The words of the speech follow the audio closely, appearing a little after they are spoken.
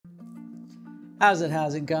How's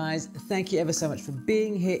it guys? Thank you ever so much for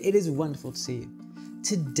being here. It is wonderful to see you.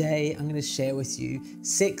 Today I'm going to share with you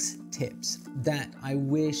 6 tips that I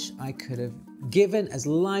wish I could have given as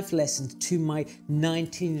life lessons to my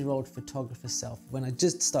 19-year-old photographer self when I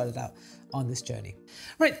just started out on this journey.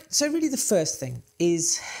 Right, so really the first thing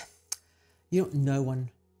is, no one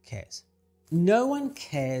cares. No one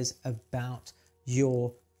cares about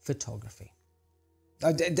your photography.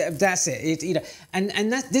 That's it.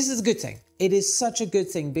 This is a good thing. It is such a good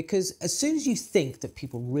thing because as soon as you think that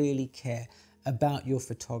people really care about your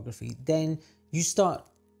photography, then you start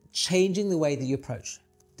changing the way that you approach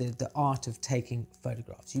the art of taking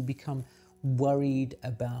photographs. You become worried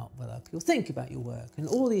about what other people think about your work and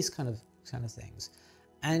all these kind of things.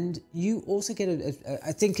 And you also get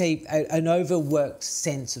an overworked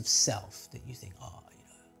sense of self that you think,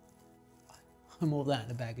 I'm all that in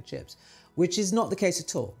a bag of chips, which is not the case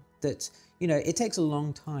at all. That, it takes a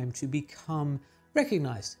long time to become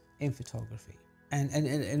recognized in photography and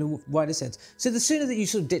in a wider sense. So the sooner that you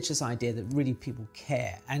sort of ditch this idea that really people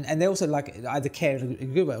care, and they also either care in a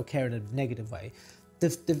good way or care in a negative way,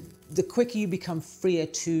 the quicker you become freer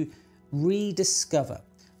to rediscover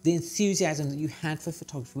the enthusiasm that you had for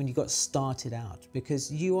photography when you got started out,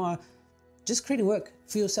 because you are just creating work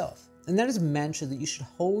for yourself. And that is a mantra that you should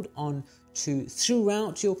hold on to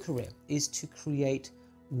throughout your career, is to create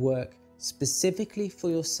work specifically for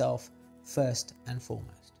yourself first and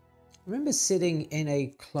foremost. I remember sitting in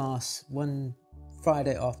a class one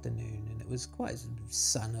Friday afternoon, and it was quite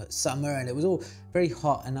summer and it was all very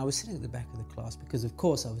hot, and I was sitting at the back of the class because of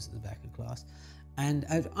course I was at the back of the class, and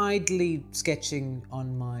I was idly sketching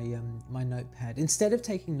on my notepad. Instead of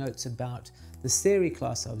taking notes about the theory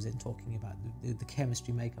class I was in, talking about the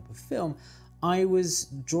chemistry makeup of film, I was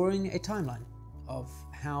drawing a timeline of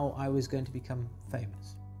how I was going to become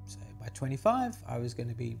famous. So by 25, I was going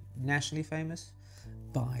to be nationally famous.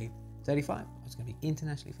 By 35, I was going to be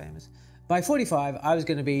internationally famous. By 45, I was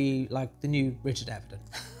going to be like the new Richard Avedon.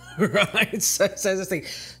 Right? So that's the thing.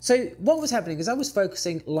 So what was happening is I was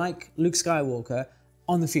focusing, like Luke Skywalker,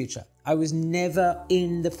 on the future. I was never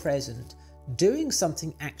in the present, doing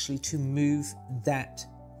something actually to move that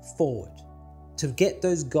forward, to get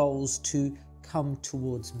those goals to come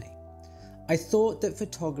towards me. I thought that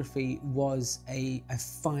photography was a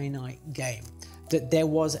finite game, that there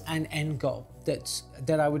was an end goal,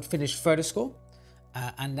 that I would finish photo school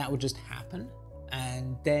and that would just happen.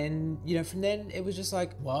 And then, from then it was just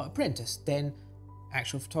like, well, apprentice, then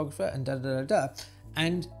actual photographer, and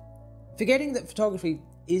And forgetting that photography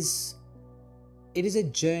is a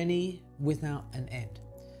journey without an end.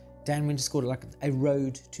 Dan Winter called it like a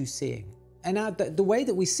road to seeing. And now the way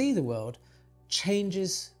that we see the world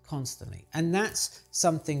changes constantly. And that's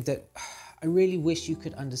something that I really wish you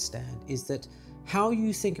could understand, is that how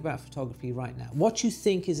you think about photography right now, what you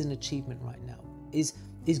think is an achievement right now, is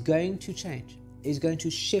going to change, is going to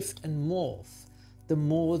shift and morph the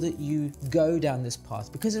more that you go down this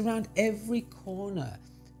path, because around every corner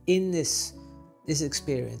in this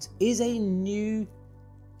experience is a new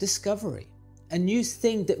discovery, a new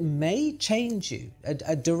thing that may change you,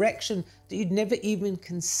 a direction that you'd never even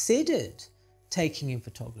considered taking in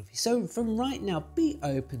photography. So from right now, be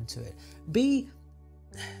open to it.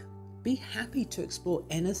 Be happy to explore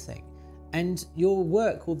anything, and your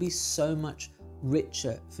work will be so much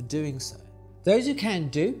richer for doing so. Those who can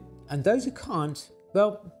do, and those who can't,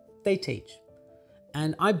 well, they teach.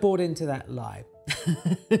 And I bought into that lie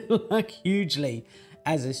like hugely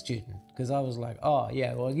as a student, because I was like, oh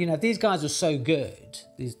yeah, well, if these guys were so good,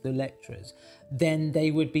 the lecturers, then they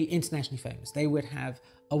would be internationally famous. They would have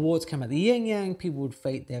awards come out the yin yang, people would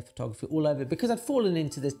fate their photography all over, because I'd fallen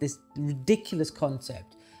into this ridiculous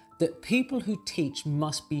concept that people who teach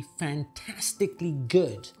must be fantastically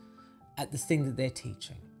good at the thing that they're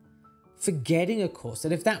teaching. Forgetting, of course,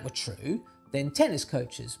 that if that were true, then tennis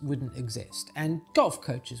coaches wouldn't exist and golf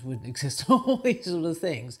coaches wouldn't exist, all these sort of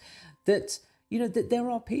things. That, that there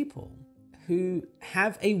are people who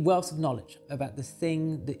have a wealth of knowledge about the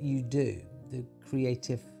thing that you do, the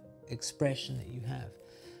creative expression that you have,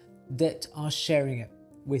 that are sharing it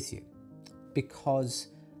with you because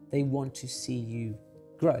they want to see you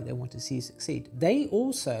grow, they want to see you succeed. They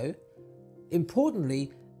also,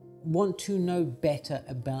 importantly, want to know better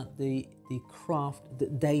about the craft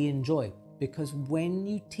that they enjoy, because when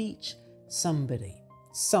you teach somebody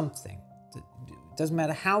something, it doesn't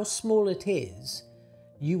matter how small it is,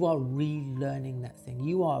 you are relearning that thing,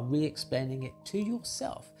 you are re-explaining it to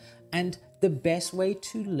yourself, and the best way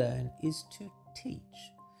to learn is to teach.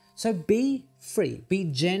 So be free, be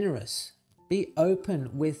generous, be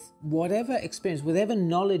open with whatever experience, whatever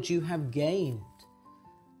knowledge you have gained,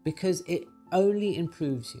 because only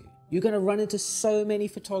improves you. You're going to run into so many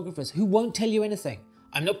photographers who won't tell you anything.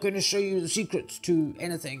 I'm not going to show you the secrets to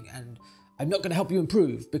anything, and I'm not going to help you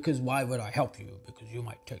improve, because why would I help you? Because you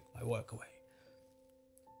might take my work away.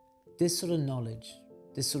 This sort of knowledge,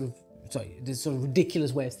 this sort of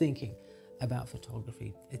ridiculous way of thinking about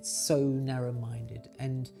photography, it's so narrow-minded.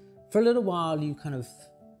 And for a little while, you kind of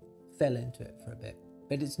fell into it for a bit,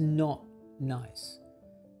 but it's not nice.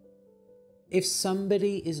 If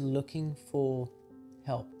somebody is looking for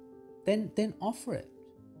help, then offer it.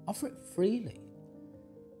 Offer it freely.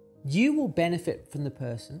 You will benefit from the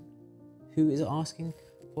person who is asking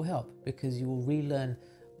for help, because you will relearn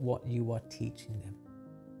what you are teaching them.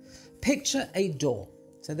 Picture a door.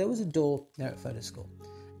 So there was a door there at photo school,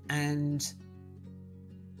 and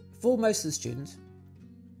for most of the students,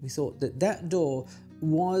 we thought that that door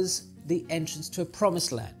was the entrance to a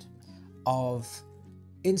promised land of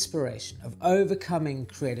inspiration, of overcoming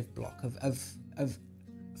creative block, of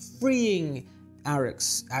freeing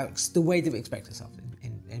the way that we expect ourselves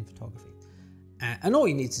in photography. And all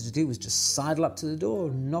you needed to do was just sidle up to the door,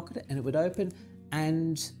 knock at it, and it would open,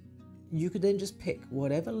 and you could then just pick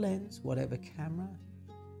whatever lens, whatever camera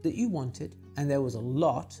that you wanted, and there was a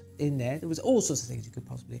lot in there. There was all sorts of things you could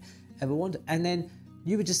possibly ever want, and then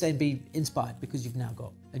you would just then be inspired because you've now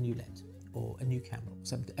got a new lens or a new camera or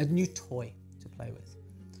something, a new toy to play with.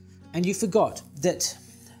 And you forgot that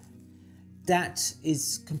that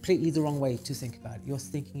is completely the wrong way to think about it. You're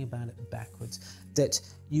thinking about it backwards. That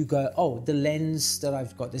you go, oh, the lens that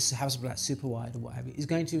I've got, this Hasselblad super wide or what have you, is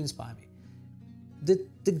going to inspire me.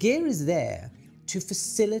 The gear is there to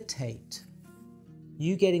facilitate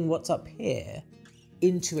you getting what's up here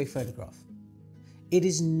into a photograph. It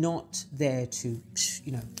is not there to,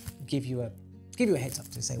 give you a heads up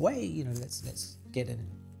to say, wait, let's get in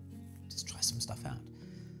and just try some stuff out.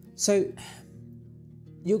 So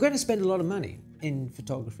you're going to spend a lot of money in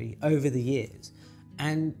photography over the years,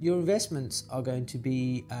 and your investments are going to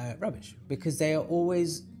be rubbish, because they are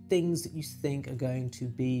always things that you think are going to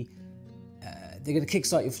be, they're going to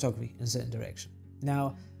kickstart your photography in a certain direction.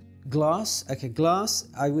 Now, glass,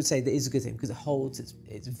 I would say that is a good thing because it holds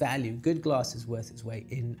its value. Good glass is worth its weight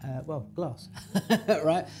in, glass,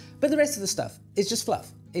 right? But the rest of the stuff, it's just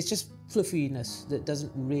fluff. It's just fluffiness that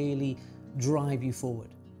doesn't really drive you forward.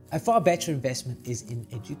 A far better investment is in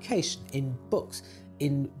education, in books,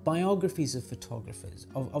 in biographies of photographers,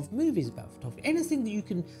 of movies about photography, anything that you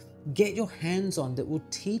can get your hands on that will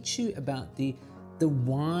teach you about the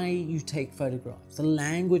why you take photographs. The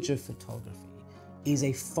language of photography is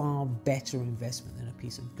a far better investment than a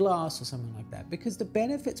piece of glass or something like that, because the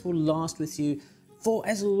benefits will last with you for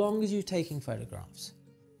as long as you're taking photographs.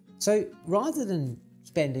 So rather than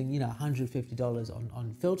spending, $150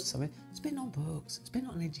 on filters or something, spend on books, spend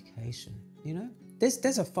on education,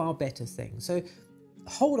 There's a far better thing. So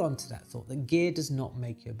hold on to that thought, that gear does not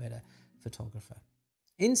make you a better photographer.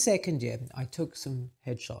 In second year, I took some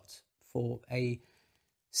headshots for a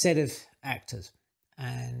set of actors,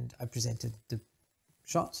 and I presented the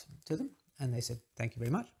shots to them, and they said, thank you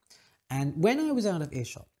very much. And when I was out of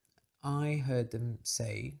earshot, I heard them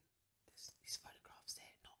say, these photographs,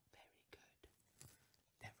 they're not very good.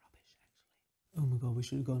 They're rubbish, actually. Oh my God, we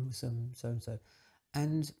should have gone with some so-and-so.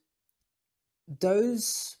 And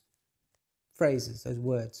those phrases, those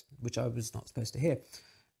words, which I was not supposed to hear,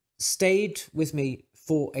 stayed with me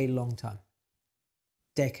for a long time.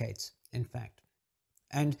 Decades, in fact.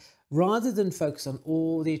 And rather than focus on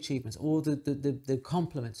all the achievements, all the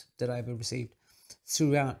compliments that I've received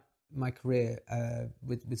throughout my career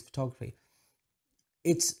with photography,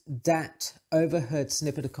 it's that overheard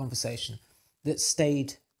snippet of conversation that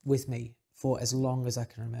stayed with me for as long as I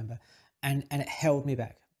can remember. And it held me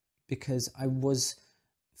back, because I was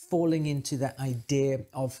falling into that idea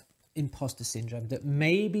of imposter syndrome, that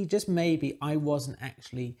maybe, just maybe, I wasn't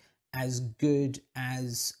actually as good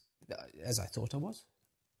as I thought I was.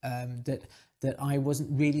 That I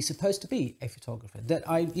wasn't really supposed to be a photographer. That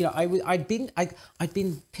I'd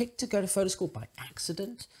been picked to go to photo school by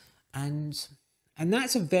accident, and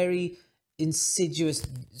that's a very insidious,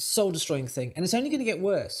 soul-destroying thing, and it's only going to get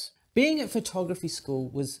worse. Being at photography school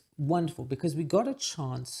was wonderful because we got a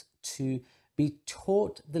chance to be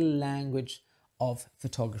taught the language of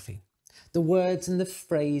photography, the words and the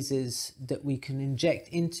phrases that we can inject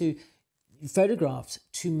into photographs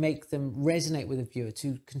to make them resonate with a viewer,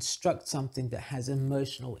 to construct something that has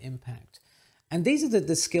emotional impact. And these are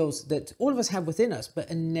the skills that all of us have within us, but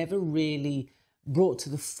are never really brought to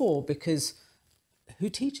the fore, because who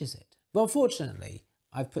teaches it? Well, fortunately,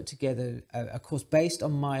 I've put together a course based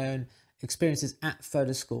on my own experiences at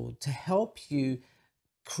photo school to help you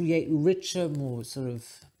create richer, more sort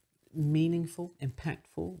of meaningful,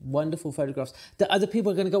 impactful, wonderful photographs that other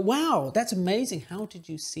people are going to go, wow, that's amazing. How did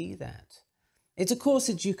you see that? It's a course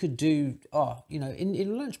that you could do,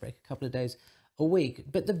 in lunch break, a couple of days a week.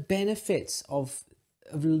 But the benefits of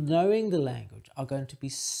knowing the language are going to be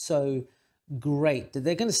so great that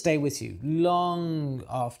they're going to stay with you long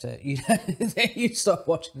after you stop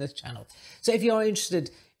watching this channel. So if you are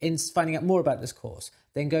interested in finding out more about this course,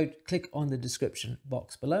 then go click on the description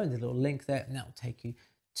box below and the little link there, and that will take you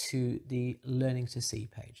to the Learning to See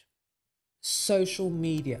page. Social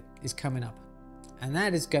media is coming up, and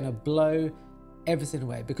that is going to blow everything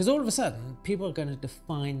away, because all of a sudden people are going to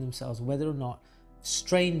define themselves whether or not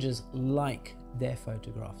strangers like their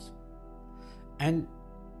photographs. And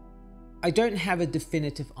I don't have a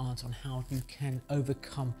definitive answer on how you can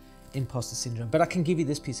overcome imposter syndrome, but I can give you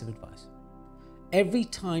this piece of advice. Every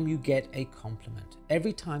time you get a compliment,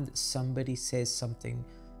 every time that somebody says something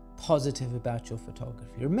positive about your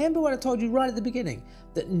photography, remember what I told you right at the beginning,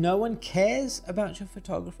 that no one cares about your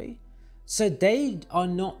photography. So they are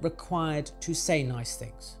not required to say nice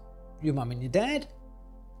things. Your mum and your dad,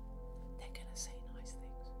 they're going to say nice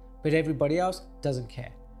things. But everybody else doesn't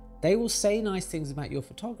care. They will say nice things about your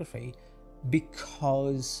photography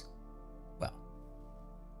because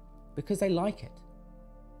they like it.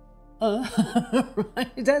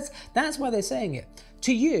 Right? That's why they're saying it.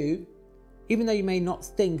 To you, even though you may not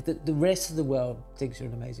think that the rest of the world thinks you're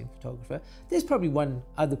an amazing photographer, there's probably one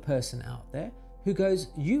other person out there who goes,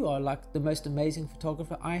 you are like the most amazing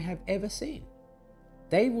photographer I have ever seen.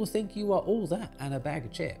 They will think you are all that and a bag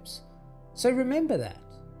of chips. So remember that.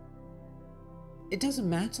 It doesn't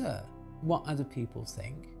matter what other people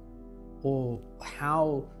think or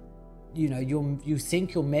how you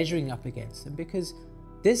think you're measuring up against them, because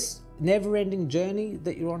this never-ending journey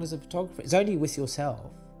that you're on as a photographer is only with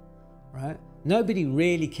yourself, right? Nobody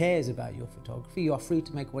really cares about your photography. You are free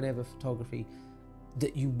to make whatever photography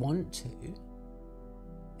that you want to.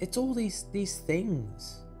 It's all these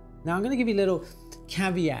things. Now, I'm going to give you a little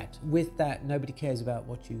caveat with that nobody cares about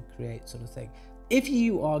what you create sort of thing. If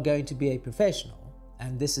you are going to be a professional,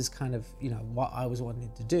 and this is kind of, what I was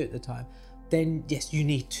wanting to do at the time, then yes, you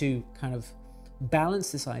need to kind of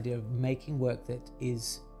balance this idea of making work that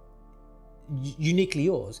is uniquely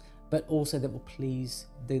yours, but also that will please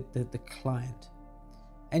the client.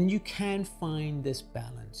 And you can find this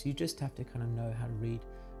balance. You just have to kind of know how to read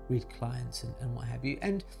clients and what have you.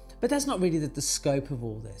 But that's not really the scope of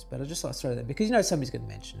all this. But I just thought I'd throw that, because somebody's going to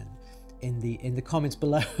mention in the comments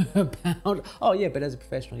below about, oh yeah, but as a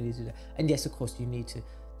professional you need to do that. And yes, of course you need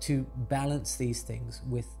to balance these things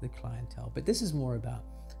with the clientele. But this is more about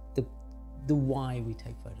the why we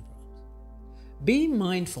take photographs. Be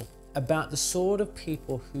mindful about the sort of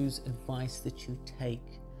people whose advice that you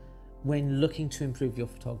take when looking to improve your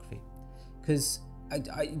photography, because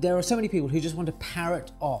there are so many people who just want to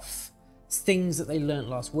parrot off things that they learned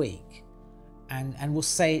last week and will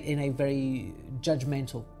say it in a very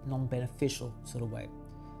judgmental, non-beneficial sort of way.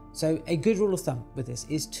 So a good rule of thumb with this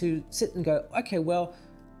is to sit and go, okay, well,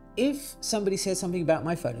 if somebody says something about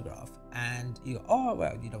my photograph and you go, oh,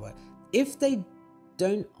 well, you know what, if they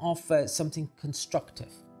don't offer something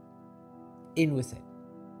constructive in with it,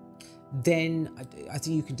 then I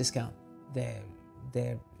think you can discount their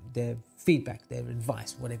feedback, their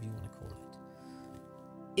advice, whatever you want to call it.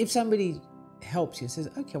 If somebody helps you and says,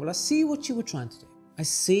 okay, well, I see what you were trying to do. I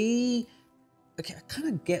kind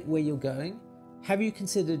of get where you're going. Have you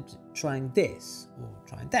considered trying this or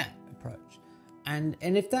trying that approach? And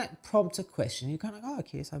if that prompts a question, you're kind of like, oh,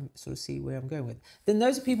 okay, so I sort of see where I'm going with it. Then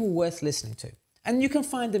those are people worth listening to. And you can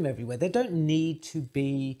find them everywhere. They don't need to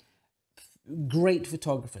be great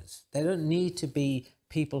photographers. They don't need to be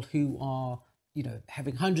people who are,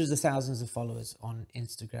 having hundreds of thousands of followers on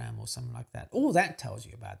Instagram or something like that. All that tells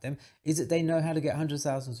you about them is that they know how to get hundreds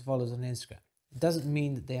of thousands of followers on Instagram. It doesn't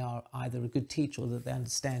mean that they are either a good teacher or that they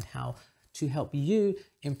understand how to help you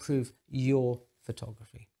improve your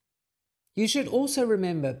photography. You should also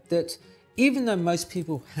remember that even though most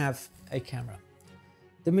people have a camera,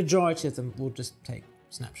 the majority of them will just take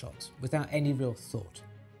snapshots without any real thought.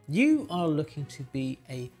 You are looking to be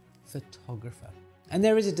a photographer. And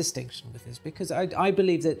there is a distinction with this, because I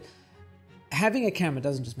believe that having a camera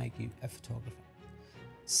doesn't just make you a photographer.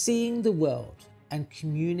 Seeing the world and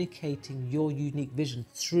communicating your unique vision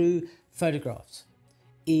through photographs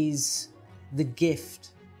is the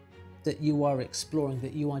gift that you are exploring,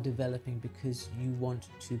 that you are developing because you want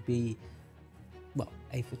to be, well,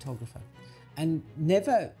 a photographer. And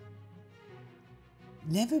never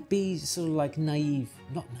be sort of like naive,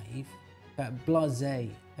 not naive, but blasé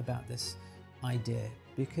about this idea,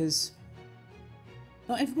 because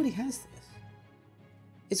not everybody has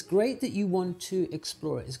this. it's great that you want to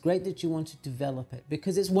explore it. It's great that you want to develop it,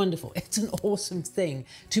 because it's wonderful. It's an awesome thing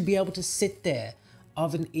to be able to sit there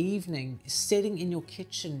of an evening, sitting in your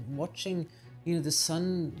kitchen, watching, you know, the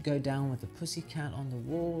sun go down with the pussycat on the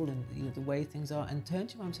wall and, you know, the way things are, and turn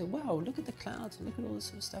to your mom and say, wow, look at the clouds, look at all this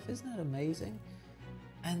sort of stuff. Isn't that amazing?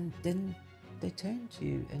 And then they turn to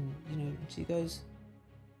you and, you know, she goes,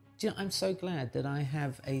 do you know, I'm so glad that I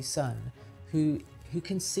have a son who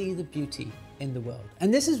can see the beauty in the world.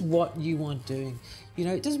 And this is what you want doing. You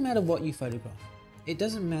know, it doesn't matter what you photograph. It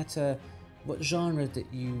doesn't matter what genre that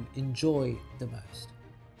you enjoy the most.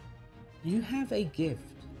 You have a gift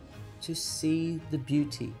to see the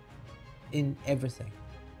beauty in everything.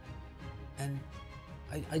 And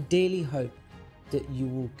I dearly hope that you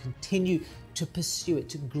will continue to pursue it,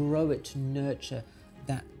 to grow it, to nurture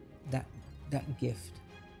that gift.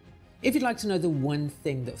 If you'd like to know the one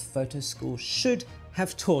thing that photo school should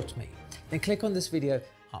have taught me, then click on this video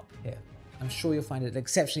up here. I'm sure you'll find it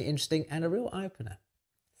exceptionally interesting and a real eye-opener.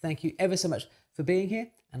 Thank you ever so much for being here,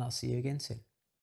 and I'll see you again soon.